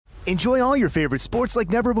Enjoy all your favorite sports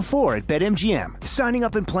like never before at BetMGM. Signing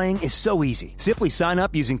up and playing is so easy. Simply sign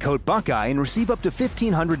up using code Buckeye and receive up to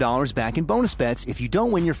 $1,500 back in bonus bets if you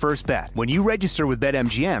don't win your first bet. When you register with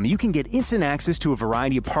BetMGM, you can get instant access to a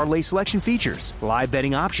variety of parlay selection features, live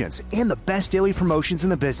betting options, and the best daily promotions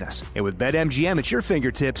in the business. And with BetMGM at your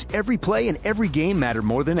fingertips, every play and every game matter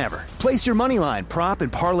more than ever. Place your moneyline, prop,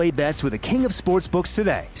 and parlay bets with the king of sportsbooks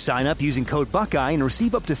today. Sign up using code Buckeye and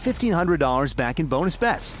receive up to $1,500 back in bonus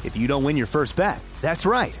bets if you don't win your first bet. That's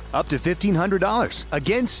right, up to $1,500.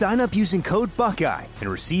 Again, sign up using code Buckeye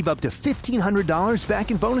and receive up to $1,500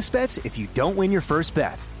 back in bonus bets if you don't win your first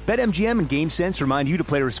bet. BetMGM and GameSense remind you to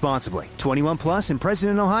play responsibly. 21 plus and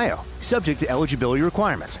present in Ohio. Subject to eligibility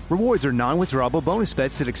requirements. Rewards are non-withdrawable bonus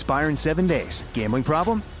bets that expire in 7 days. Gambling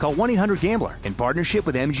problem? Call 1-800-GAMBLER in partnership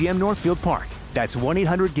with MGM Northfield Park. That's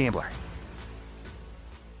 1-800-GAMBLER.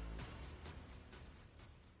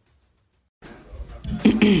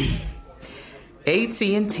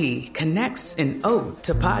 AT&T connects an ode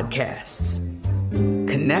to podcasts.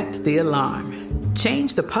 Connect the alarm.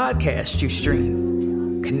 Change the podcast you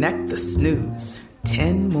stream. Connect the snooze.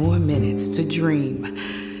 10 more minutes to dream.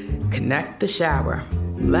 Connect the shower.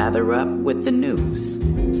 Lather up with the news.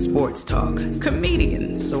 Sports talk,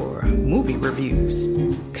 comedians, or movie reviews.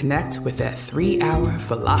 Connect with that 3-hour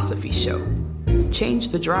philosophy show. Change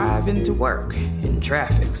the drive into work in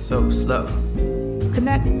traffic so slow.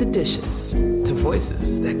 Connect the dishes to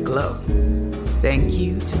voices that glow. Thank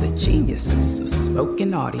you to the geniuses of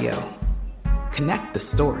spoken audio. Connect the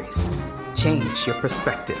stories. Change your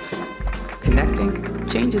perspective. Connecting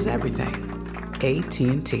changes everything.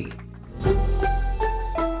 AT&T.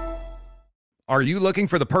 Are you looking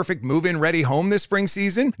for the perfect move-in ready home this spring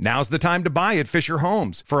season? Now's the time to buy at Fisher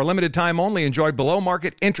Homes. For a limited time only, enjoy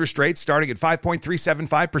below-market interest rates starting at 5.375%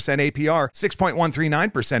 APR,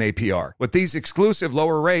 6.139% APR. With these exclusive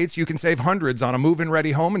lower rates, you can save hundreds on a move-in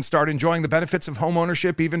ready home and start enjoying the benefits of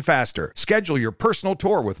homeownership even faster. Schedule your personal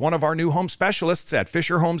tour with one of our new home specialists at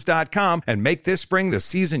FisherHomes.com and make this spring the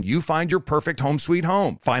season you find your perfect home sweet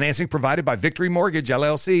home. Financing provided by Victory Mortgage,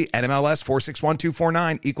 LLC, NMLS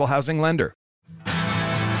 461249, Equal Housing Lender.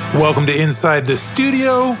 Welcome to Inside the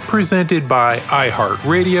Studio, presented by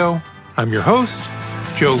iHeartRadio. I'm your host,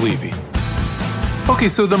 Joe Levy. Okay,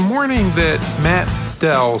 so the morning that Matt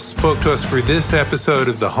Stell spoke to us for this episode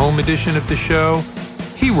of the home edition of the show,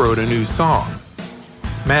 he wrote a new song.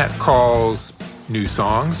 Matt calls new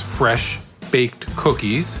songs fresh baked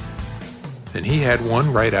cookies, and he had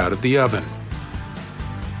one right out of the oven.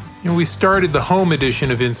 We started the home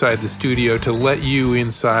edition of Inside the Studio to let you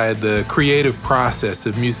inside the creative process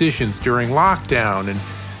of musicians during lockdown and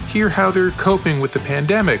hear how they're coping with the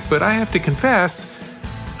pandemic. But I have to confess,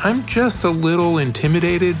 I'm just a little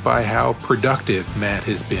intimidated by how productive Matt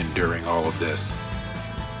has been during all of this.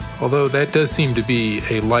 Although that does seem to be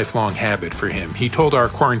a lifelong habit for him. He told our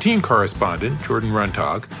quarantine correspondent, Jordan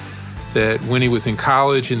Runtagh, that when he was in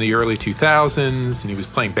college in the early 2000s and he was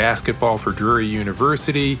playing basketball for Drury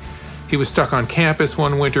University, he was stuck on campus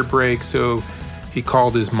one winter break, so he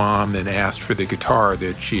called his mom and asked for the guitar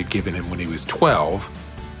that she had given him when he was 12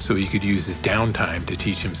 so he could use his downtime to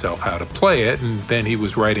teach himself how to play it. And then he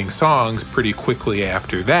was writing songs pretty quickly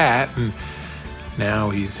after that, and now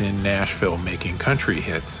he's in Nashville making country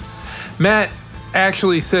hits. Matt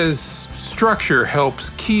actually says structure helps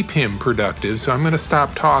keep him productive, so I'm going to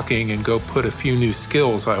stop talking and go put a few new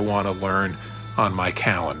skills I want to learn on my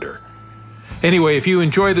calendar. Anyway, if you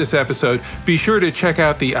enjoy this episode, be sure to check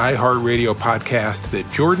out the iHeartRadio podcast that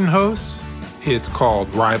Jordan hosts. It's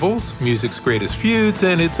called Rivals, Music's Greatest Feuds,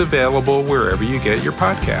 and it's available wherever you get your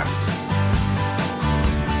podcasts.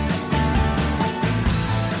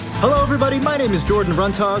 Hello, everybody. My name is Jordan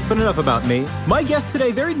Runtagh, but enough about me. My guest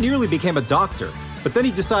today very nearly became a doctor, but then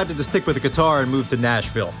he decided to stick with the guitar and move to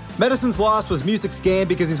Nashville. Medicine's Lost was music's game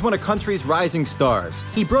because he's one of country's rising stars.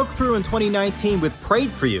 He broke through in 2019 with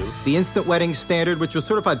Prayed For You, the instant wedding standard, which was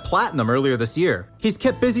certified platinum earlier this year. He's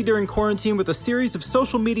kept busy during quarantine with a series of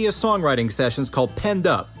social media songwriting sessions called Penned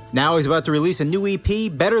Up. Now he's about to release a new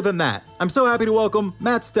EP, Better Than That. I'm so happy to welcome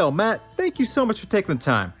Matt Stell. Matt, thank you so much for taking the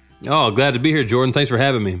time. Oh, glad to be here, Jordan. Thanks for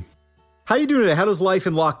having me. How you doing today? How does life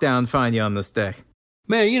in lockdown find you on this day?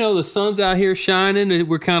 Man, the sun's out here shining.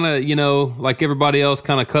 We're kind of, like everybody else,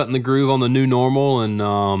 kind of cutting the groove on the new normal and,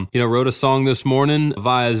 wrote a song this morning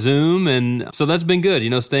via Zoom. And so that's been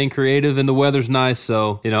good, staying creative, and the weather's nice.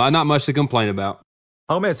 So, not much to complain about.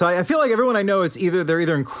 Oh, man. So I feel like everyone I know, they're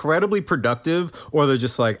either incredibly productive or they're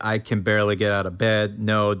just like, I can barely get out of bed.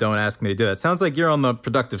 No, don't ask me to do that. Sounds like you're on the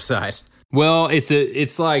productive side. Well,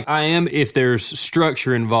 it's like I am if there's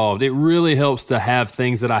structure involved. It really helps to have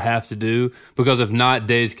things that I have to do, because if not,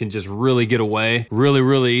 days can just really get away really,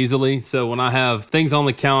 really easily. So when I have things on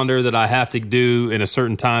the calendar that I have to do in a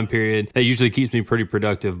certain time period, that usually keeps me pretty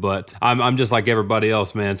productive. But I'm just like everybody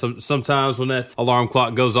else, man. Sometimes when that alarm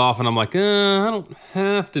clock goes off and I'm like, I don't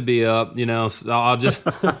have to be up, so I'll just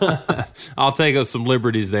I'll take some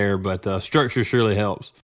liberties there. But structure surely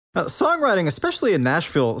helps. Songwriting, especially in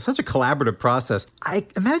Nashville, is such a collaborative process. I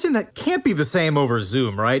imagine that can't be the same over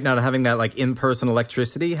Zoom, right? Not having that in-person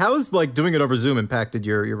electricity. How has doing it over Zoom impacted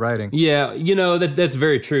your writing? Yeah, that's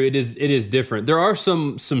very true. It is different. There are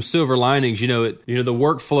some silver linings. The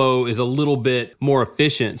workflow is a little bit more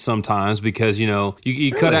efficient sometimes because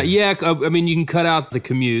you cut out. Yeah, I mean you can cut out the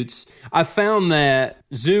commutes. I found that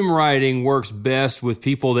Zoom writing works best with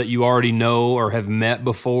people that you already know or have met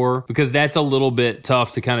before, because that's a little bit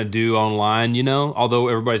tough to kind of do online, although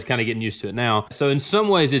everybody's kind of getting used to it now. So in some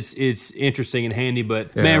ways it's interesting and handy,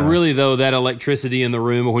 but man, really though, that electricity in the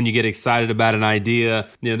room when you get excited about an idea,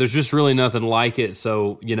 there's just really nothing like it.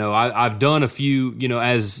 So, I've done a few,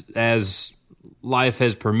 as life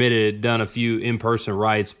has permitted, done a few in-person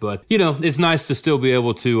writes, but it's nice to still be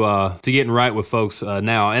able to get and write with folks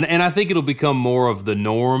now, and I think it'll become more of the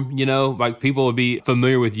norm. Like people will be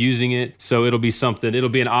familiar with using it, so it'll be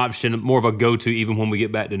an option, more of a go-to even when we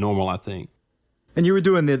get back to normal, I think. And you were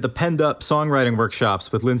doing the penned up songwriting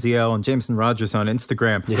workshops with Lindsay L. and Jameson Rogers on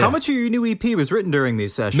Instagram. Yeah. How much of your new EP was written during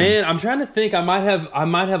these sessions? Man, I'm trying to think. I might have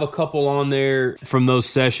a couple on there from those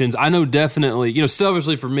sessions. I know definitely,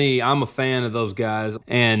 selfishly for me, I'm a fan of those guys.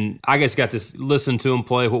 And I just got to listen to them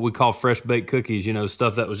play what we call fresh baked cookies,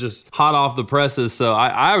 stuff that was just hot off the presses. So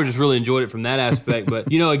I just really enjoyed it from that aspect.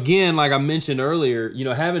 But, again, like I mentioned earlier,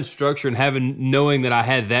 having structure and knowing that I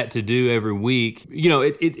had that to do every week,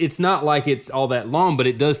 it's not like it's all that long, but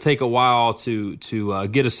it does take a while to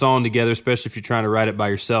get a song together, especially if you're trying to write it by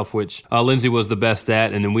yourself, which Lindsay was the best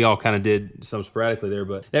at, and then we all kind of did some sporadically there,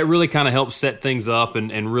 but that really kind of helps set things up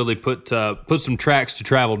and really put some tracks to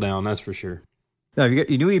travel down, that's for sure. Now, you got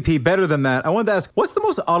your new EP. Better than that, I wanted to ask, what's the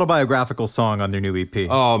most autobiographical song on their new EP?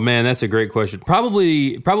 Oh man, that's a great question.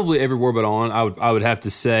 Probably Everywhere But On. I would have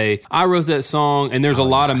to say I wrote that song, and there's a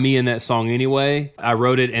lot of me in that song anyway. I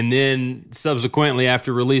wrote it, and then subsequently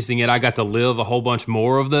after releasing it, I got to live a whole bunch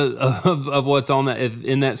more of of what's on that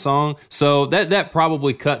in that song. So that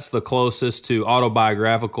probably cuts the closest to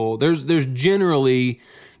autobiographical. There's generally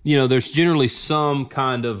some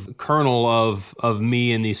kind of kernel of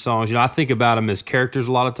me in these songs. I think about them as characters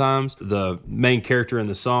a lot of times, the main character in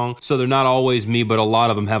the song. So they're not always me, but a lot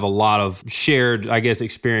of them have a lot of shared, I guess,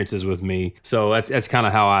 experiences with me. So that's kind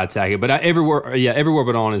of how I attack it. But Everywhere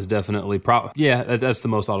But On is definitely, that's the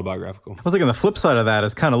most autobiographical. I was thinking the flip side of that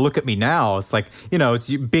is kind of Look at Me Now. It's like, it's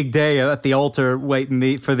your big day at the altar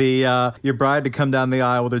waiting for your bride to come down the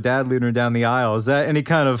aisle with her dad leading her down the aisle. Is that any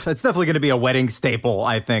kind of, it's definitely going to be a wedding staple,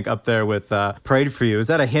 I think, up there with Prayed For You. Is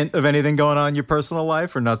that a hint of anything going on in your personal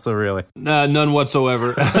life, or not so really? None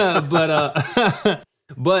whatsoever.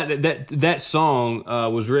 But that song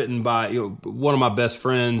was written by one of my best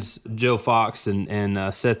friends, Joe Fox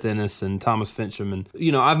and Seth Ennis and Thomas Fincham.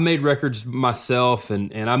 And I've made records myself,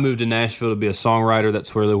 and I moved to Nashville to be a songwriter.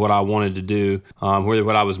 That's really what I wanted to do, really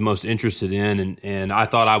what I was most interested in. And I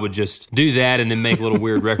thought I would just do that and then make little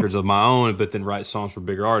weird records of my own, but then write songs for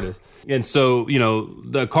bigger artists. And so,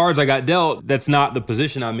 the cards I got dealt, that's not the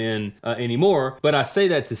position I'm in anymore. But I say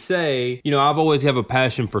that to say, I've always have a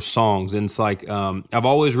passion for songs. And it's like, I've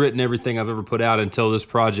always written everything I've ever put out until this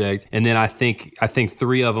project. And then I think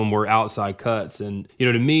 3 of them were outside cuts. And,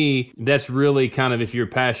 to me, that's really kind of, if you're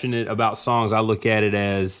passionate about songs, I look at it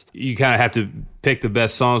as you kind of have to pick the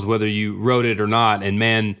best songs, whether you wrote it or not. And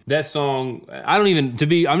man, that song, I'm just going to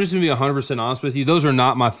be 100% honest with you. Those are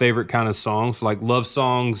not my favorite kind of songs. Like love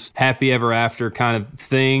songs, happy ever after kind of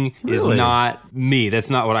thing is not me. That's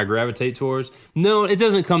not what I gravitate towards. No, it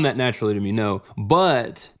doesn't come that naturally to me, no.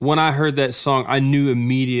 But when I heard that song, I knew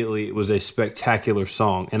immediately it was a spectacular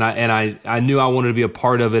song. And I knew I wanted to be a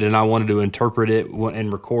part of it, and I wanted to interpret it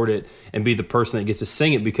and record it and be the person that gets to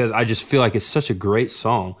sing it, because I just feel like it's such a great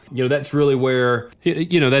song. That's really where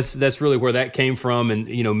that's really where that came from, and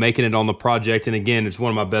making it on the project. And again, it's one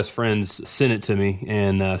of my best friends sent it to me,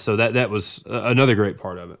 and so that was another great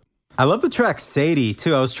part of it. I love the track Sadie,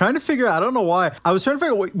 too. I was trying to figure out, I don't know why, I was trying to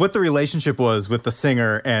figure out what the relationship was with the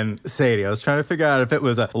singer and Sadie. I was trying to figure out if it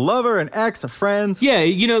was a lover, an ex, a friend. Yeah,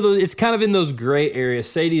 it's kind of in those gray areas.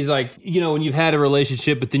 Sadie's like, when you've had a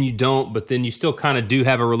relationship, but then you don't, but then you still kind of do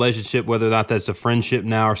have a relationship, whether or not that's a friendship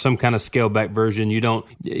now or some kind of scaled back version. You don't,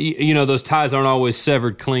 those ties aren't always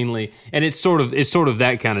severed cleanly. And it's sort of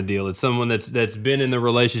that kind of deal. It's someone that's been in the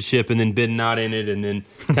relationship and then been not in it and then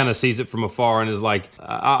kind of sees it from afar and is like,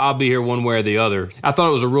 I'll be here one way or the other. I thought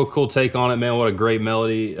it was a real cool take on it, man. What a great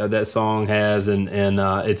melody that song has. And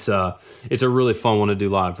it's a really fun one to do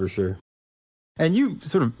live for sure. And you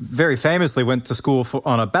sort of very famously went to school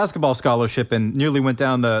on a basketball scholarship and nearly went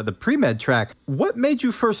down the pre-med track. What made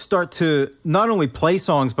you first start to not only play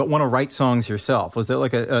songs, but want to write songs yourself? Was there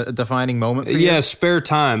like a defining moment for you? Yeah, spare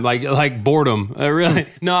time, like boredom. Really?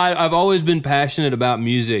 No, I've always been passionate about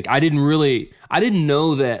music. I didn't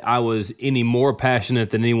know that I was any more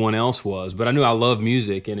passionate than anyone else was, but I knew I loved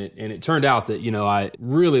music, and it turned out that, I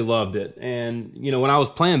really loved it. And, when I was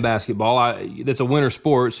playing basketball, that's a winter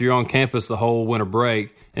sport, so you're on campus the whole winter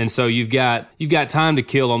break. And so you've got time to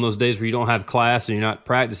kill on those days where you don't have class and you're not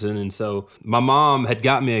practicing. And so my mom had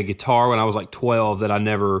got me a guitar when I was like 12 that I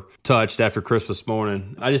never touched after Christmas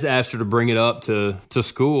morning. I just asked her to bring it up to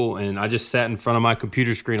school, and I just sat in front of my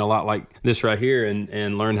computer screen a lot like this right here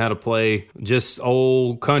and learned how to play just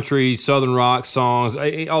old country, southern rock songs,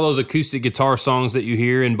 all those acoustic guitar songs that you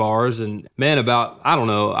hear in bars. And man,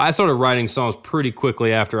 I started writing songs pretty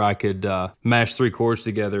quickly after I could mash 3 chords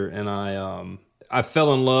together, and I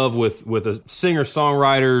fell in love with a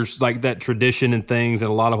singer-songwriters, like that tradition and things,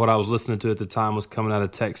 and a lot of what I was listening to at the time was coming out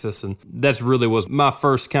of Texas, and that's really was my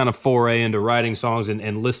first kind of foray into writing songs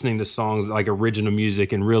and listening to songs like original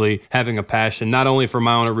music and really having a passion, not only for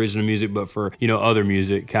my own original music, but for, other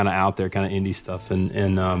music kind of out there, kind of indie stuff,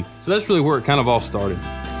 and so that's really where it kind of all started.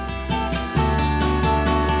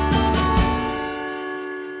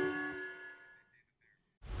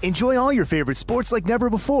 Enjoy all your favorite sports like never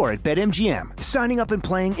before at BetMGM. Signing up and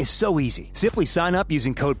playing is so easy. Simply sign up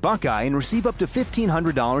using code Buckeye and receive up to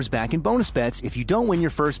 $1,500 back in bonus bets if you don't win your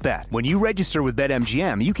first bet. When you register with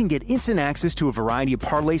BetMGM, you can get instant access to a variety of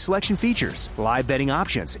parlay selection features, live betting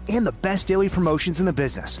options, and the best daily promotions in the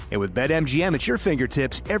business. And with BetMGM at your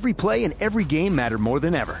fingertips, every play and every game matter more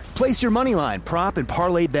than ever. Place your moneyline, prop, and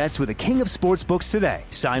parlay bets with the king of sportsbooks today.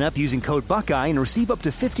 Sign up using code Buckeye and receive up to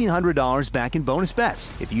 $1,500 back in bonus bets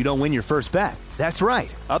if you don't win your first bet. That's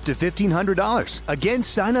right, up to $1,500. Again,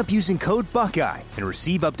 sign up using code Buckeye and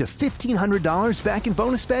receive up to $1,500 back in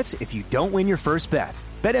bonus bets if you don't win your first bet.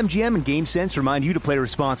 BetMGM and GameSense remind you to play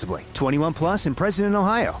responsibly. 21 plus and present in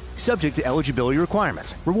Ohio. Subject to eligibility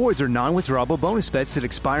requirements. Rewards are non-withdrawable bonus bets that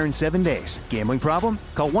expire in 7 days. Gambling problem?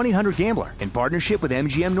 Call 1-800-GAMBLER in partnership with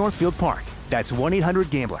MGM Northfield Park. That's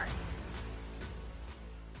 1-800-GAMBLER.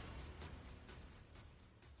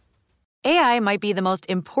 AI might be the most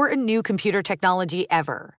important new computer technology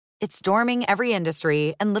ever. It's storming every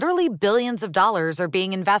industry, and literally billions of dollars are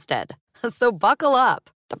being invested. So buckle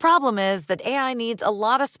up. The problem is that AI needs a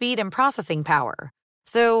lot of speed and processing power.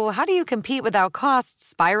 So how do you compete without costs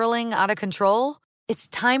spiraling out of control? It's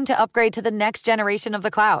time to upgrade to the next generation of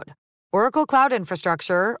the cloud. Oracle Cloud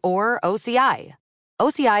Infrastructure, or OCI.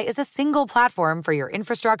 OCI is a single platform for your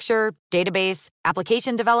infrastructure, database,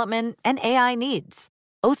 application development, and AI needs.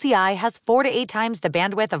 OCI has 4 to 8 times the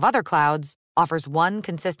bandwidth of other clouds, offers one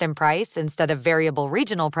consistent price instead of variable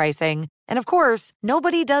regional pricing, and of course,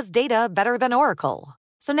 nobody does data better than Oracle.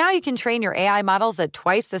 So now you can train your AI models at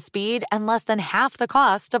twice the speed and less than half the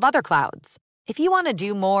cost of other clouds. If you want to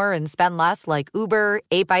do more and spend less like Uber,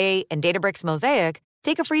 8x8, and Databricks Mosaic,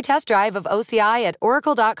 take a free test drive of OCI at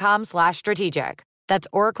oracle.com/strategic. That's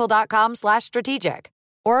oracle.com/strategic.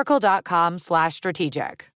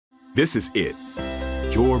 Oracle.com/strategic. This is it.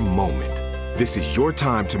 Your moment. This is your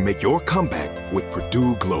time to make your comeback with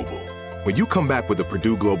Purdue Global. When you come back with a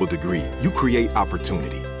Purdue Global degree, you create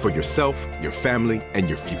opportunity for yourself, your family, and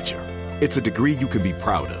your future. It's a degree you can be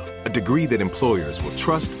proud of, a degree that employers will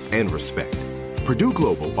trust and respect. Purdue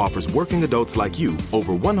Global offers working adults like you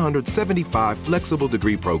over 175 flexible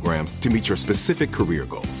degree programs to meet your specific career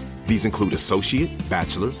goals. These include associate,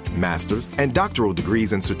 bachelor's, master's, and doctoral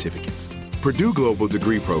degrees and certificates. Purdue Global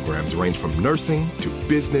degree programs range from nursing to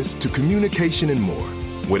business to communication and more.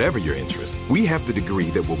 Whatever your interest, we have the degree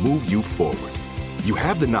that will move you forward. You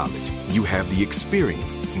have the knowledge, you have the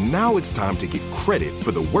experience. Now it's time to get credit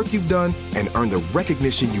for the work you've done and earn the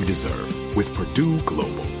recognition you deserve with Purdue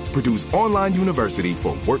Global, Purdue's online university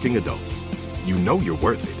for working adults. You know you're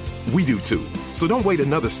worth it. We do too. So don't wait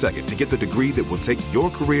another second to get the degree that will take your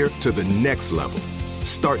career to the next level.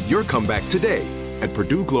 Start your comeback today at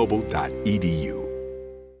purdueglobal.edu.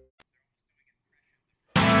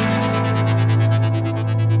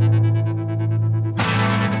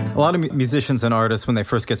 A lot of musicians and artists, when they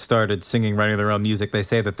first get started singing, writing their own music, they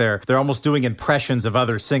say that they're almost doing impressions of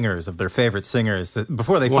other singers, of their favorite singers.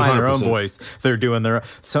 Before they find 100%. Their own voice, they're doing their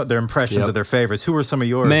impressions of their favorites. Who were some of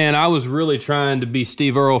yours? Man, I was really trying to be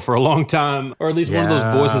Steve Earle for a long time, or at least one of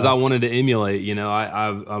those voices I wanted to emulate. You know,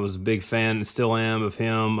 I was a big fan and still am of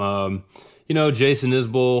him. You know, Jason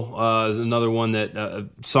Isbell is another one that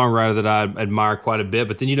songwriter that I admire quite a bit.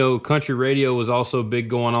 But then, you know, country radio was also big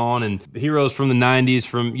going on, and heroes from the 90s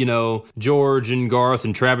from, you know, George and Garth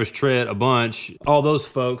and Travis Tritt, a bunch. All those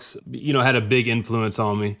folks, you know, had a big influence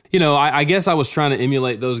on me. You know, I guess I was trying to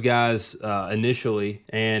emulate those guys initially.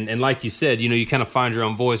 And like you said, you know, you kind of find your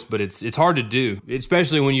own voice, but it's hard to do,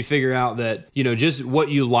 especially when you figure out that, you know, just what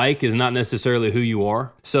you like is not necessarily who you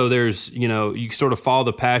are. So there's, you know, you sort of follow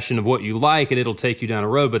the passion of what you like, and it'll take you down a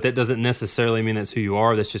road, but that doesn't necessarily mean that's who you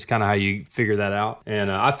are. That's just kind of how you figure that out.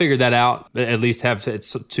 And I figured that out, at least have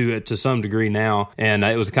to some degree now. And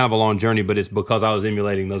it was kind of a long journey, but it's because I was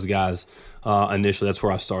emulating those guys initially. That's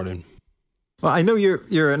where I started. Well, I know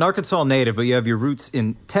you're an Arkansas native, but you have your roots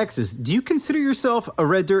in Texas. Do you consider yourself a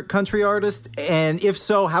red dirt country artist? And if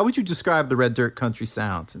so, how would you describe the red dirt country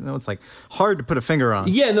sound? You know, it's like hard to put a finger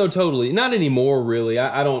on. Yeah, no, totally. Not anymore, really.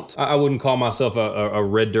 I wouldn't call myself a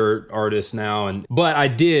red dirt artist now. But I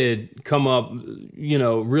did come up, you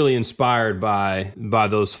know, really inspired by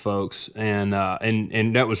those folks. And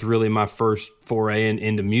that was really my first foray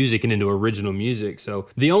into music and into original music. So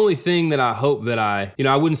the only thing that I hope that I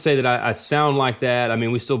wouldn't say that I sound like that. I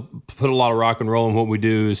mean, we still put a lot of rock and roll in what we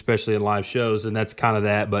do, especially in live shows, and that's kind of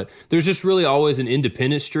that. But there's just really always an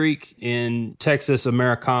independent streak in Texas,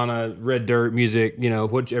 Americana, red dirt music, you know,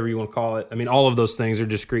 whichever you want to call it. I mean, all of those things are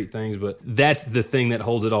discrete things, but that's the thing that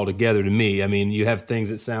holds it all together to me. I mean, you have things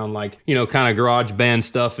that sound like, you know, kind of garage band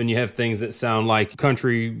stuff, and you have things that sound like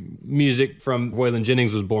country music from Waylon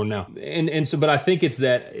Jennings was born now. And so, but I think it's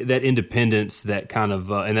that independence, that kind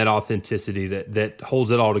of, and that authenticity that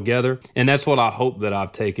holds it all together. And that's what I hope that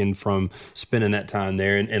I've taken from spending that time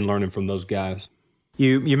there and learning from those guys.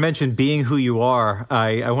 You mentioned being who you are.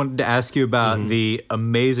 I wanted to ask you about the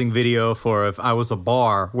amazing video for If I Was a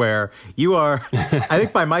Bar, where you are, I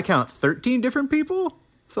think by my count, 13 different people?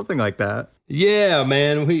 Something like that. Yeah,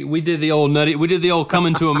 man, we did the old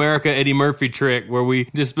Coming to America Eddie Murphy trick where we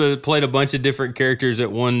just played a bunch of different characters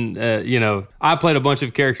at one. You know, I played a bunch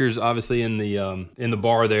of characters, obviously in the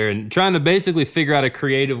bar there, and trying to basically figure out a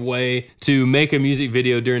creative way to make a music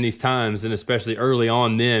video during these times, and especially early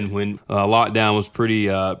on then when lockdown was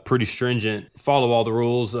pretty stringent. Follow all the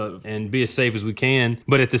rules and be as safe as we can,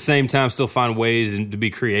 but at the same time still find ways to be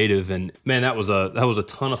creative. And man, that was a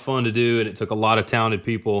ton of fun to do, and it took a lot of talented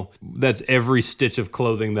people. That's every stitch of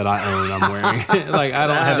clothing that I own I'm wearing. Like I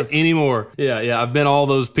don't have any more. Yeah, I've been all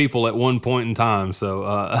those people at one point in time, so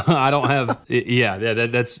I don't have.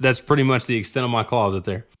 That's pretty much the extent of my closet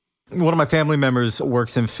there. One of my family members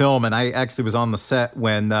works in film, and I actually was on the set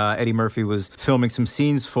when Eddie Murphy was filming some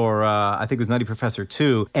scenes for, I think it was Nutty Professor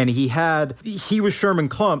 2, and he was Sherman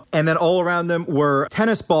Klump, and then all around them were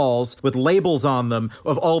tennis balls with labels on them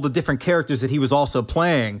of all the different characters that he was also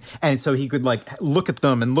playing, and so he could, like, look at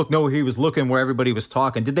them and know where he was looking, where everybody was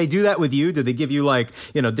talking. Did they do that with you? Did they give you, like,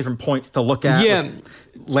 you know, different points to look at? Yeah.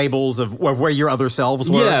 Labels of where your other selves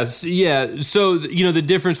were? Yes, yeah. So, you know, the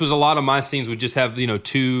difference was a lot of my scenes would just have, you know,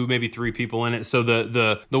 2, maybe 3 people in it. So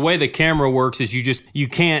the way the camera works is you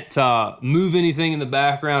can't move anything in the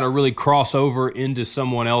background or really cross over into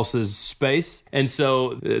someone else's space. And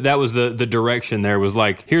so that was the direction there, was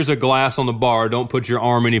like, here's a glass on the bar, don't put your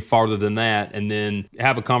arm any farther than that, and then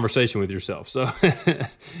have a conversation with yourself. So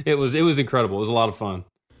it was incredible. It was a lot of fun.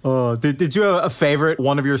 Oh, did you have a favorite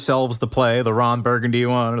one of yourselves to play, the Ron Burgundy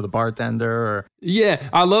one or the bartender? Or? Yeah,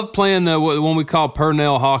 I love playing the one we call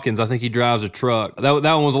Pernell Hawkins. I think he drives a truck. That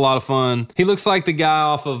one was a lot of fun. He looks like the guy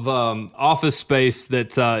off of Office Space.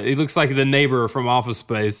 He looks like the neighbor from Office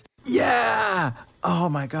Space. Yeah. Oh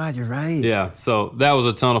my God, you're right. Yeah, so that was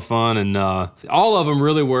a ton of fun, and all of them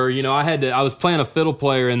really were. You know, I was playing a fiddle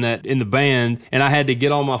player in the band, and I had to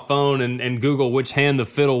get on my phone and Google which hand the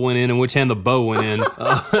fiddle went in and which hand the bow went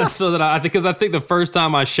in, so that because I think the first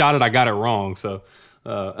time I shot it, I got it wrong. So.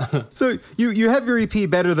 So you have your EP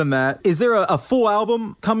Better Than That. Is there a full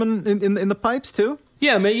album coming in the pipes too?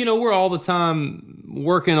 Yeah, man, you know, we're all the time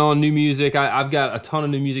working on new music. I've got a ton of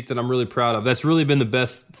new music that I'm really proud of. That's really been the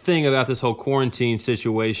best thing about this whole quarantine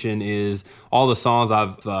situation is all the songs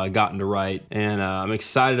I've gotten to write, and I'm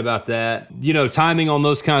excited about that. You know, timing on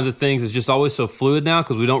those kinds of things is just always so fluid now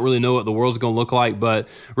because we don't really know what the world's going to look like, but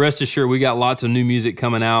rest assured we got lots of new music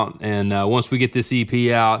coming out, and once we get this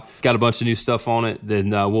EP out, got a bunch of new stuff on it,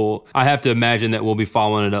 then I have to imagine that we'll be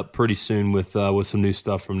following it up pretty soon with some new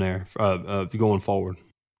stuff from there going forward.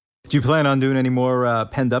 Do you plan on doing any more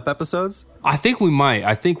Penned Up episodes? I think we might.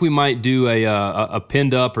 I think we might do a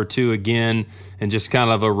Penned Up or two again, and just kind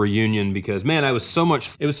of a reunion because, man, it was so much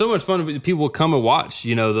fun. People would come and watch,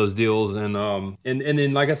 you know, those deals, and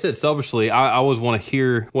then, like I said, selfishly, I always want to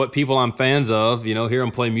hear what people I'm fans of, you know, hear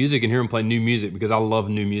them play music and hear them play new music because I love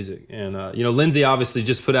new music. And you know, Lindsay obviously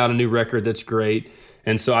just put out a new record that's great.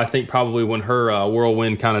 And so I think probably when her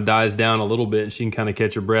whirlwind kind of dies down a little bit and she can kind of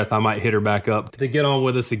catch her breath, I might hit her back up to get on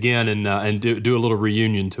with us again and do a little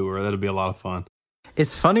reunion tour. That'll be a lot of fun.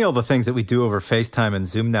 It's funny all the things that we do over FaceTime and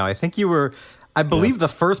Zoom now. I think you were, I believe, the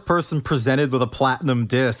first person presented with a platinum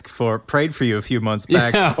disc for Prayed For You a few months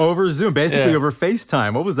back over Zoom, basically over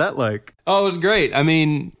FaceTime. What was that like? Oh, it was great. I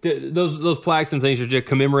mean, those plaques and things are just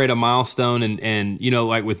commemorate a milestone. And you know,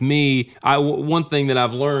 like with me, one thing that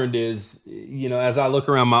I've learned is, you know, as I look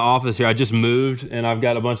around my office here, I just moved and I've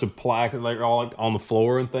got a bunch of plaques like all like on the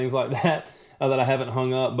floor and things like that that I haven't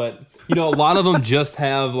hung up. But, you know, a lot of them just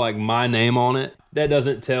have like my name on it. That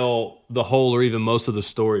doesn't tell the whole or even most of the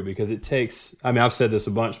story because it takes, I mean, I've said this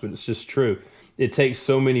a bunch, but it's just true. It takes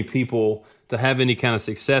so many people to have any kind of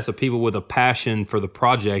success, of people with a passion for the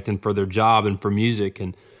project and for their job and for music.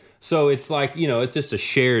 And so it's like, you know, it's just a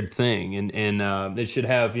shared thing. And it should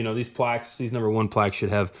have, you know, these plaques, these number one plaques should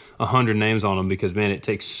have 100 names on them because, man, it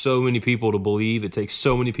takes so many people to believe. It takes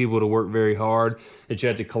so many people to work very hard that you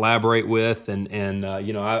have to collaborate with. And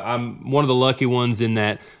you know, I'm one of the lucky ones in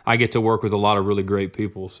that I get to work with a lot of really great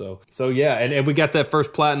people. So yeah, and we got that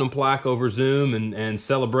first platinum plaque over Zoom and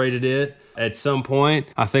celebrated it. At some point,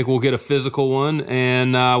 I think we'll get a physical one,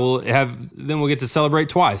 and we'll get to celebrate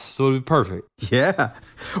twice. So it'll be perfect. Yeah.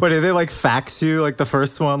 What, did they like fax you like the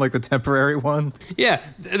first one, like the temporary one? Yeah,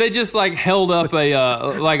 they just like held up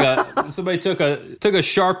somebody took a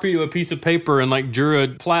Sharpie to a piece of paper and like drew a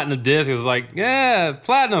platinum disc. It was like, yeah,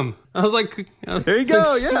 platinum. I was like, there you go,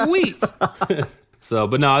 like, yeah, sweet. So,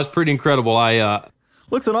 but no, it's pretty incredible.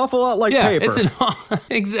 Looks an awful lot like paper.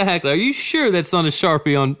 Exactly. Are you sure that's not a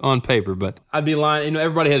Sharpie on paper? But I'd be lying. You know,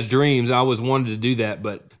 everybody has dreams. I always wanted to do that,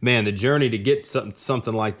 but man, the journey to get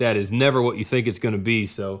something like that is never what you think it's going to be.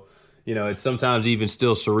 So, you know, it's sometimes even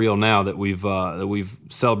still surreal now that we've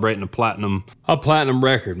celebrating a platinum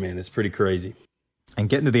record. Man, it's pretty crazy. And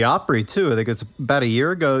getting to the Opry too. I think it's about a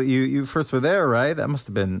year ago. You first were there, right? That must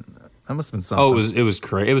have been something. Oh, it was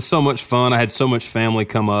great. It was so much fun. I had so much family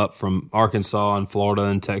come up from Arkansas and Florida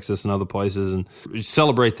and Texas and other places and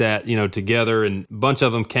celebrate that, you know, together. And a bunch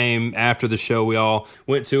of them came after the show. We all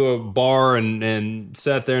went to a bar and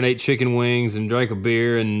sat there and ate chicken wings and drank a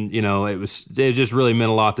beer. And, you know, it just really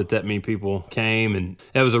meant a lot that many people came. And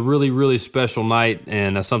it was a really, really special night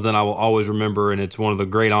and something I will always remember. And it's one of the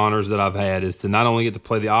great honors that I've had is to not only get to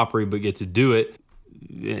play the Opry, but get to do it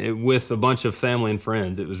with a bunch of family and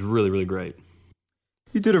friends. It was really, really great.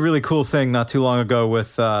 You did a really cool thing not too long ago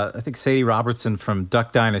with, I think, Sadie Robertson from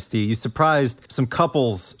Duck Dynasty. You surprised some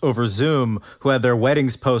couples over Zoom who had their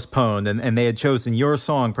weddings postponed, and they had chosen your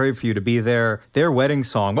song, Prayed For You, to be their wedding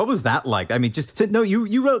song. What was that like? I mean,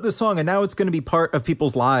 you wrote this song, and now it's going to be part of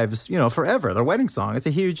people's lives, you know, forever, their wedding song. It's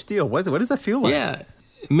a huge deal. What does that feel like? Yeah.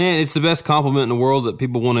 Man, it's the best compliment in the world that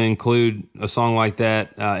people want to include a song like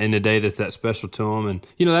that in a day that's that special to them. And,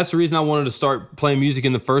 you know, that's the reason I wanted to start playing music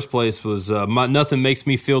in the first place was nothing makes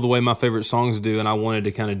me feel the way my favorite songs do, and I wanted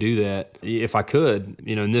to kind of do that if I could.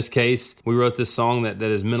 You know, in this case, we wrote this song that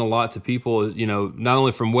has meant a lot to people, you know, not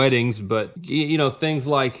only from weddings, but, you know, things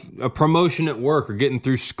like a promotion at work or getting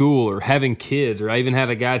through school or having kids. Or I even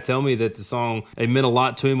had a guy tell me that the song, it meant a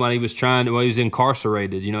lot to him when he was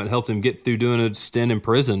incarcerated. You know, it helped him get through doing a stint in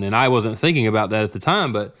prison. And I wasn't thinking about that at the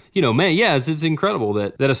time, but you know, man, yeah, it's incredible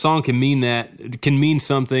that a song can mean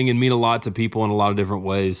something and mean a lot to people in a lot of different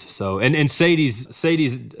ways. So, and Sadie's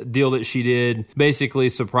deal that she did, basically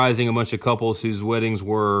surprising a bunch of couples whose weddings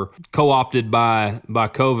were co-opted by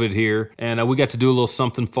COVID here, and we got to do a little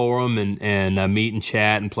something for them and meet and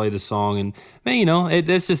chat and play the song. And man, you know,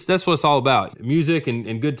 that's what it's all about: music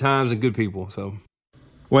and good times and good people. So.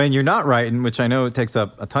 When you're not writing, which I know it takes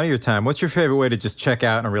up a ton of your time, what's your favorite way to just check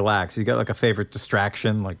out and relax? You got like a favorite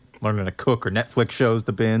distraction, like learning to cook or Netflix shows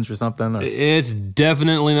to binge or something? Or? It's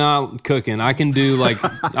definitely not cooking. I can do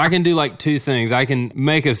like two things. I can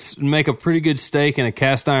make a pretty good steak in a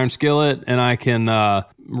cast iron skillet, and I can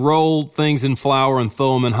roll things in flour and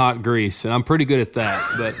throw them in hot grease, and I'm pretty good at that.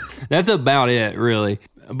 But that's about it, really.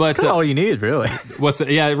 But that's all you need, really.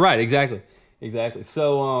 Yeah, right, exactly.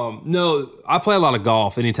 So, no, I play a lot of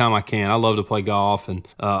golf anytime I can. I love to play golf, and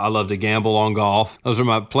I love to gamble on golf.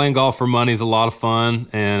 Playing golf for money is a lot of fun,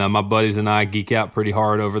 and my buddies and I geek out pretty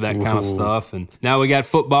hard over that kind of stuff. And now we got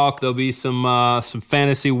football. There'll be some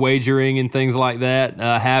fantasy wagering and things like that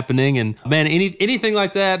happening. And man, anything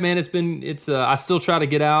like that, man, I still try to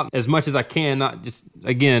get out as much as I can. Not just,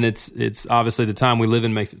 again, it's obviously the time we live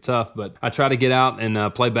in makes it tough, but I try to get out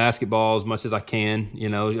and play basketball as much as I can.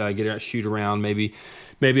 Get out, shoot around. Maybe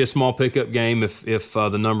a small pickup game if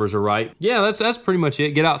the numbers are right. Yeah, that's pretty much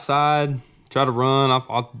it. Get outside, try to run.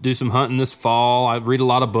 I'll do some hunting this fall. I read a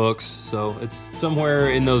lot of books, so it's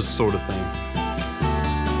somewhere in those sort of things.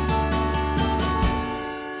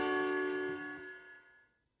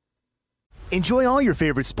 Enjoy all your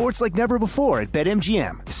favorite sports like never before at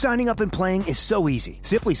BetMGM. Signing up and playing is so easy.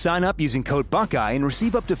 Simply sign up using code Buckeye and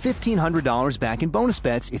receive up to $1,500 back in bonus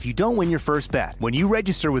bets if you don't win your first bet. When you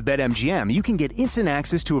register with BetMGM, you can get instant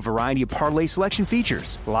access to a variety of parlay selection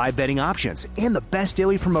features, live betting options, and the best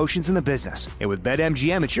daily promotions in the business. And with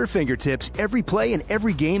BetMGM at your fingertips, every play and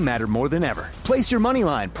every game matter more than ever. Place your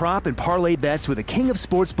moneyline, prop, and parlay bets with the king of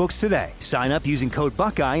sportsbooks today. Sign up using code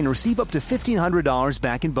Buckeye and receive up to $1,500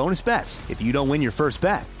 back in bonus bets if you don't win your first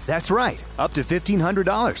bet. That's right, up to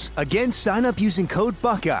 $1,500. Again, sign up using code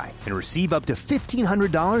Buckeye and receive up to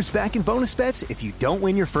 $1,500 back in bonus bets if you don't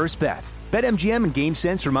win your first bet. BetMGM and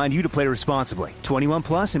GameSense remind you to play responsibly. 21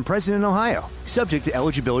 plus and present in Ohio. Subject to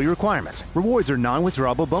eligibility requirements. Rewards are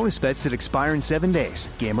non-withdrawable bonus bets that expire in 7 days.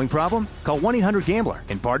 Gambling problem? Call 1-800-GAMBLER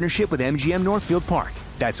in partnership with MGM Northfield Park.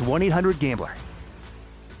 That's 1-800-GAMBLER.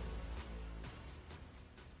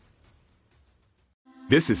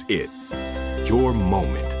 This is it. Your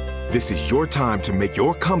moment. This is your time to make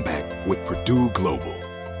your comeback with Purdue Global.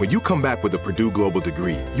 When you come back with a Purdue Global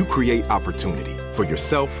degree, you create opportunity for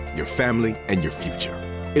yourself, your family, and your future.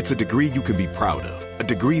 It's a degree you can be proud of, a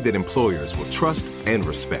degree that employers will trust and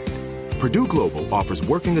respect. Purdue Global offers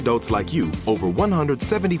working adults like you over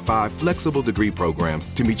 175 flexible degree programs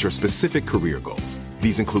to meet your specific career goals.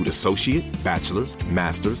 These include associate, bachelor's,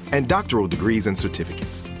 master's, and doctoral degrees and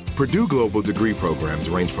certificates. Purdue Global degree programs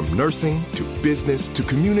range from nursing to business to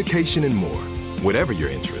communication and more. Whatever your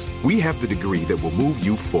interest, we have the degree that will move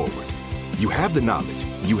you forward. You have the knowledge,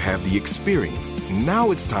 you have the experience.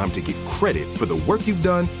 Now it's time to get credit for the work you've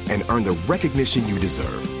done and earn the recognition you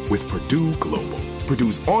deserve with Purdue Global,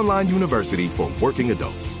 Purdue's online university for working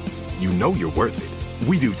adults. You know you're worth it.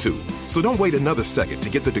 We do too. So don't wait another second to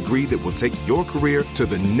get the degree that will take your career to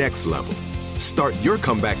the next level. Start your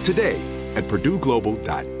comeback today at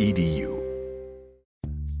purdueglobal.edu.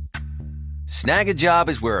 Snag a Job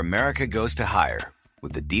is where America goes to hire,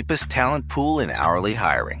 with the deepest talent pool in hourly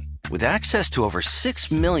hiring. With access to over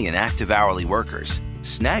 6 million active hourly workers,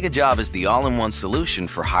 Snag a Job is the all-in-one solution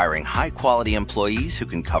for hiring high-quality employees who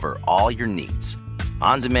can cover all your needs.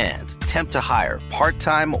 On demand, temp to hire,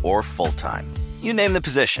 part-time or full-time. You name the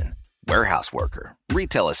position. Warehouse worker,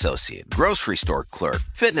 retail associate, grocery store clerk,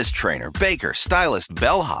 fitness trainer, baker, stylist,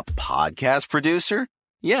 bellhop, podcast producer?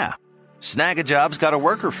 Yeah, Snag a Job's got a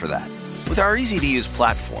worker for that. With our easy-to-use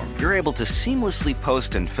platform, you're able to seamlessly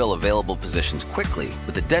post and fill available positions quickly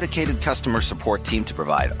with a dedicated customer support team to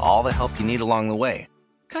provide all the help you need along the way.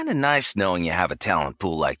 Kind of nice knowing you have a talent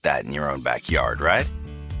pool like that in your own backyard, right?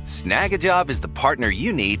 Snag a Job is the partner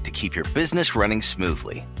you need to keep your business running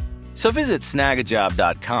smoothly. So visit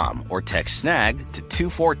snagajob.com or text snag to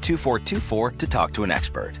 242424 to talk to an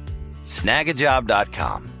expert.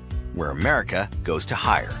 Snagajob.com, where America goes to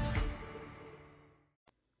hire.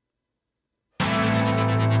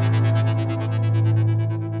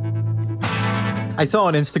 I saw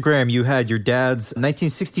on Instagram you had your dad's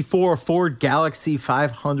 1964 Ford Galaxie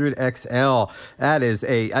 500 XL. That is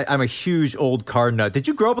I'm a huge old car nut. Did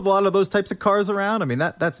you grow up with a lot of those types of cars around? I mean,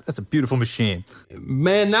 that's a beautiful machine.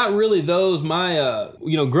 Man, not really those. My,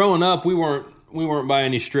 growing up, we weren't by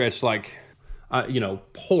any stretch like,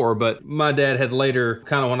 poor, but my dad had later,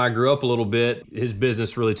 kind of when I grew up a little bit, his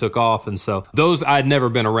business really took off. And so I'd never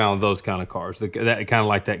been around those kind of cars, that kind of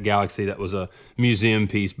like that Galaxie. That was a museum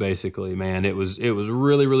piece, basically, man. It was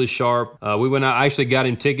really, really sharp. We went out, I actually got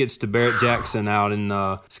him tickets to Barrett-Jackson out in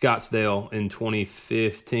Scottsdale in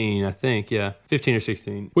 2015, I think. Yeah, 15 or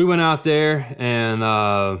 16. We went out there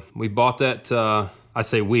and we bought that I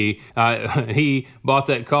say we. He bought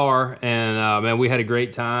that car, and man, we had a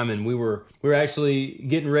great time. And we were actually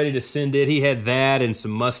getting ready to send it. He had that and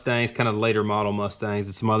some Mustangs, kind of later model Mustangs,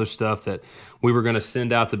 and some other stuff that we were going to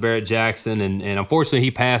send out to Barrett-Jackson, and unfortunately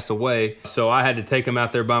he passed away. So I had to take him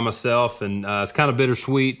out there by myself, and it's kind of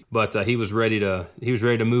bittersweet. But he was ready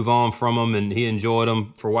to move on from them, and he enjoyed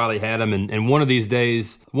them for a while he had them. And one of these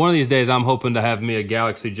days, I'm hoping to have me a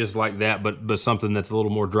Galaxy just like that, but something that's a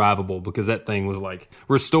little more drivable, because that thing was like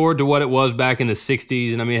restored to what it was back in the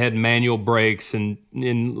 '60s. And I mean, it had manual brakes and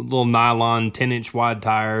little nylon 10-inch wide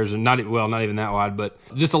tires, and not even that wide, but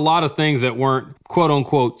just a lot of things that weren't quote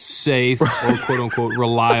unquote safe or quote unquote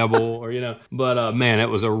reliable, or But man, it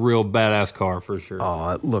was a real badass car for sure. Oh,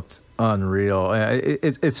 it looked unreal.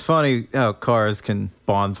 It's funny how cars can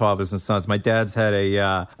bond fathers and sons. My dad's had a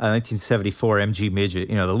 1974 MG Midget,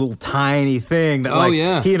 the little tiny thing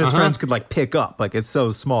that he and his friends could like pick up. Like, it's so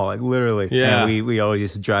small, like literally. Yeah. And we always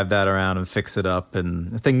used to drive that around and fix it up,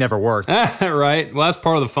 and the thing never worked. Right. Well, that's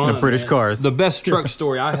part of the fun. The British cars. The best truck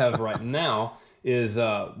story I have right now is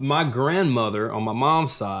my grandmother on my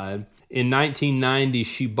mom's side. In 1990,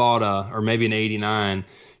 she bought or maybe in 89,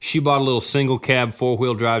 she bought a little single cab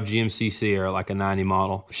 4-wheel drive GMC Sierra, like a 90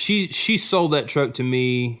 model. She sold that truck to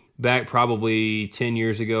me back probably 10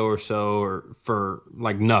 years ago or so, or for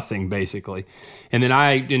like nothing basically. And then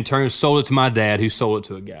I in turn sold it to my dad, who sold it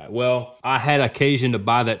to a guy. Well, I had occasion to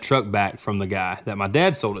buy that truck back from the guy that my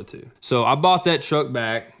dad sold it to. So I bought that truck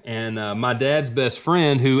back, and my dad's best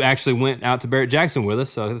friend, who actually went out to Barrett-Jackson with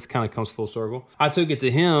us, so this kind of comes full circle. I took it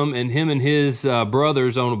to him and his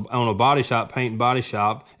brothers own a body shop, paint and body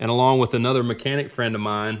shop, and along with another mechanic friend of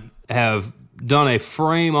mine, have done a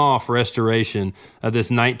frame-off restoration of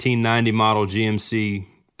this 1990 model GMC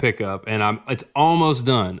pickup, and it's almost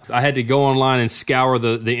done. I had to go online and scour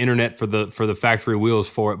the internet for the factory wheels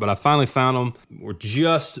for it, but I finally found them. We're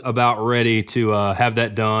just about ready to have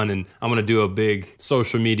that done, and I'm going to do a big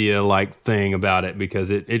social media like thing about it,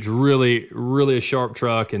 because it's really, really a sharp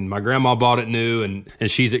truck, and my grandma bought it new, and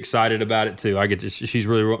she's excited about it too. She's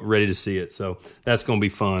really ready to see it, so that's going to be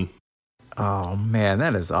fun. Oh man,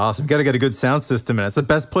 that is awesome. Got to get a good sound system in it. It's the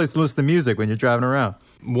best place to listen to music when you're driving around.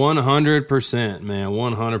 100%, man,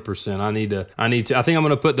 100%. I need to. I think I'm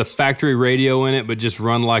going to put the factory radio in it, but just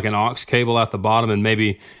run like an aux cable out the bottom, and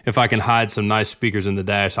maybe if I can hide some nice speakers in the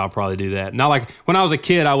dash, I'll probably do that. Not like when I was a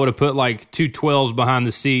kid, I would have put like two 12s behind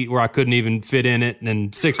the seat where I couldn't even fit in it,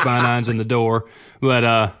 and 6x9s in the door.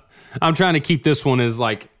 But I'm trying to keep this one as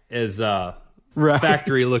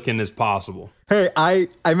factory looking as possible. Hey,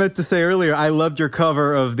 I meant to say earlier, I loved your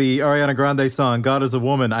cover of the Ariana Grande song, God Is a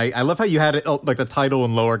Woman. I love how you had it like the title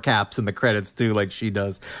in lower caps in the credits too, like she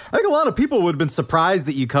does. I think a lot of people would have been surprised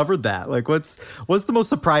that you covered that. Like, what's the most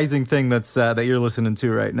surprising thing that you're listening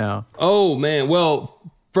to right now? Oh man, well,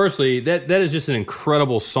 firstly, that is just an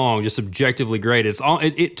incredible song, just objectively great.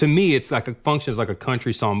 It to me, it's like functions like a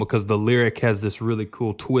country song, because the lyric has this really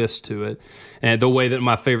cool twist to it, and the way that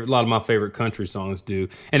a lot of my favorite country songs do,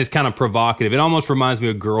 and it's kind of provocative. It almost reminds me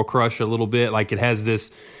of Girl Crush a little bit. Like it has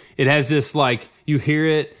this like, you hear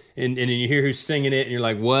it and you hear who's singing it, and you're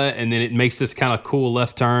like, what? And then it makes this kind of cool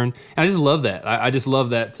left turn. And I just love that. I just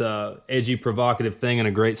love that edgy, provocative thing in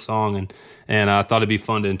a great song, and I thought it'd be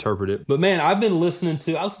fun to interpret it. But man, I listen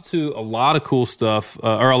to a lot of cool stuff,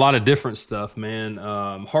 or a lot of different stuff, man.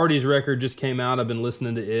 Hardy's record just came out. I've been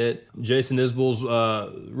listening to it. Jason Isbell's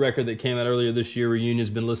record that came out earlier this year, Reunion's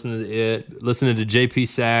been listening to it. Listening to JP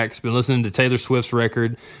Saxe, been listening to Taylor Swift's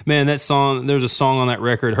record. Man, that song, there's a song on that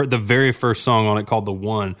record, heard the very first song on it called The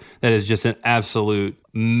One, that is just an absolute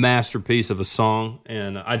masterpiece of a song,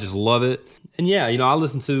 and I just love it. And yeah, I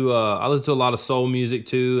listen to a lot of soul music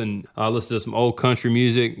too, and I listen to some old country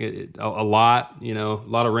music a lot. A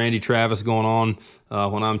lot of Randy Travis going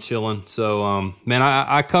on when I'm chilling. So man,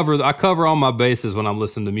 I cover all my bases when I'm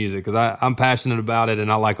listening to music, because I'm passionate about it,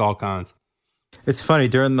 and I like all kinds. It's funny,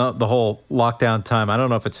 during the whole lockdown time, I don't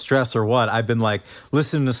know if it's stress or what, I've been like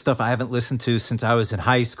listening to stuff I haven't listened to since I was in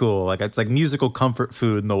high school. Like, it's like musical comfort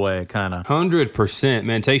food in the way, kind of. 100%,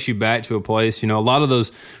 man. Takes you back to a place. A lot of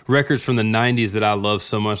those records from the 90s that I love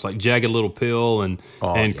so much, like Jagged Little Pill and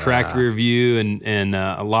Cracked Rear View, and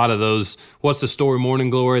a lot of those, What's the Story, Morning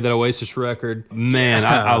Glory, that Oasis record. Man,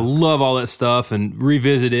 I love all that stuff and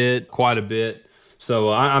revisit it quite a bit.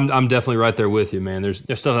 So I'm definitely right there with you, man. There's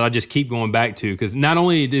stuff that I just keep going back to, because not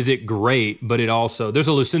only is it great, but it also, there's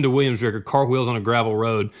a Lucinda Williams record, Car Wheels on a Gravel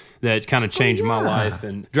Road, that kind of changed my life.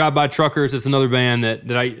 And Drive By Truckers, it's another band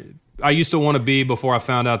that I used to want to be before I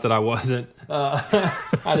found out that I wasn't.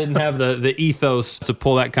 I didn't have the ethos to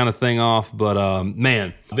pull that kind of thing off. But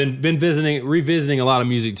man, I've been revisiting a lot of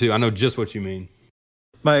music too. I know just what you mean.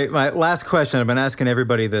 My last question, I've been asking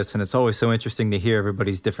everybody this, and it's always so interesting to hear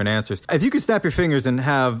everybody's different answers. If you could snap your fingers and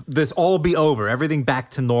have this all be over, everything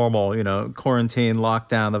back to normal, quarantine,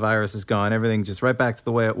 lockdown, the virus is gone, everything just right back to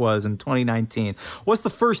the way it was in 2019, what's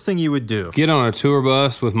the first thing you would do? Get on a tour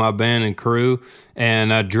bus with my band and crew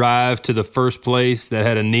and drive to the first place that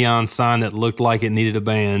had a neon sign that looked like it needed a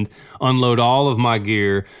band, unload all of my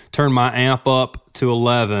gear, turn my amp up to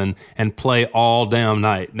 11, and play all damn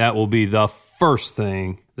night. That will be the first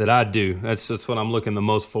thing that I do. That's just what I'm looking the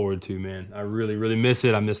most forward to, man. I really, really miss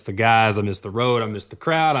it. I miss the guys. I miss the road. I miss the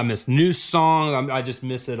crowd. I miss new songs. I just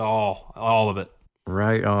miss it all of it.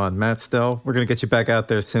 Right on. Matt Stell, we're going to get you back out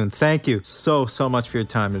there soon. Thank you so much for your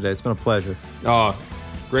time today. It's been a pleasure. Oh,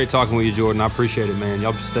 great talking with you, Jordan. I appreciate it, man.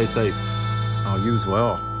 Y'all stay safe. Oh, you as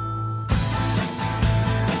well.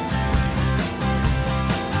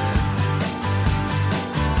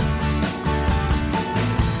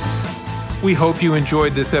 We hope you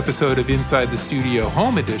enjoyed this episode of Inside the Studio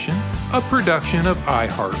Home Edition, a production of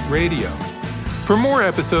iHeartRadio. For more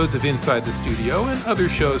episodes of Inside the Studio and other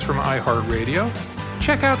shows from iHeartRadio,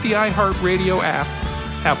 check out the iHeartRadio app,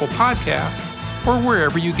 Apple Podcasts, or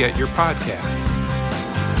wherever you get your podcasts.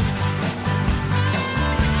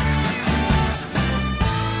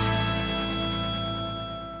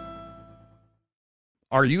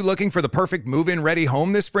 Are you looking for the perfect move-in ready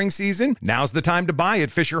home this spring season? Now's the time to buy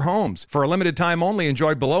at Fisher Homes. For a limited time only,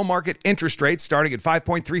 enjoy below-market interest rates starting at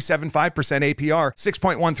 5.375% APR,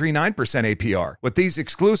 6.139% APR. With these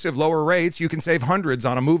exclusive lower rates, you can save hundreds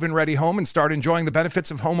on a move-in ready home and start enjoying the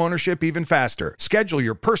benefits of homeownership even faster. Schedule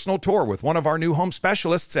your personal tour with one of our new home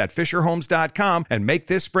specialists at FisherHomes.com and make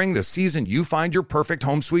this spring the season you find your perfect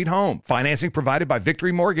home sweet home. Financing provided by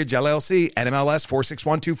Victory Mortgage, LLC, NMLS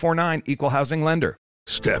 461249, Equal Housing Lender.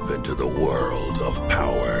 Step into the world of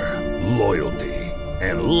power, loyalty,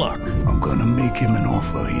 and luck. I'm gonna make him an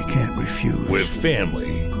offer he can't refuse. With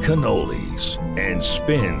family, cannolis, and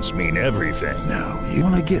spins mean everything. Now, you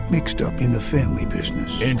wanna get mixed up in the family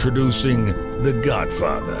business. Introducing The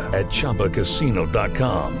Godfather at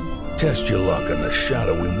ChumbaCasino.com. Test your luck in the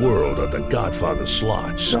shadowy world of The Godfather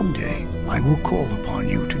slot. Someday, I will call upon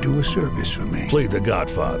you to do a service for me. Play The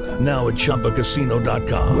Godfather, now at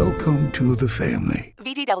ChumbaCasino.com. Welcome to the family.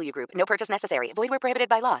 VGW Group. No purchase necessary. Void where prohibited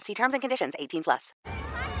by law. See terms and conditions. 18+.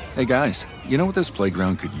 Hey guys, you know what this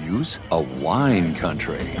playground could use? A wine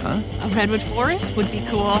country, huh? A redwood forest would be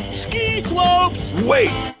cool. Ski slopes!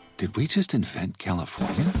 Wait! Did we just invent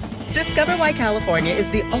California? Discover why California is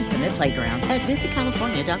the ultimate playground at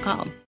visitcalifornia.com.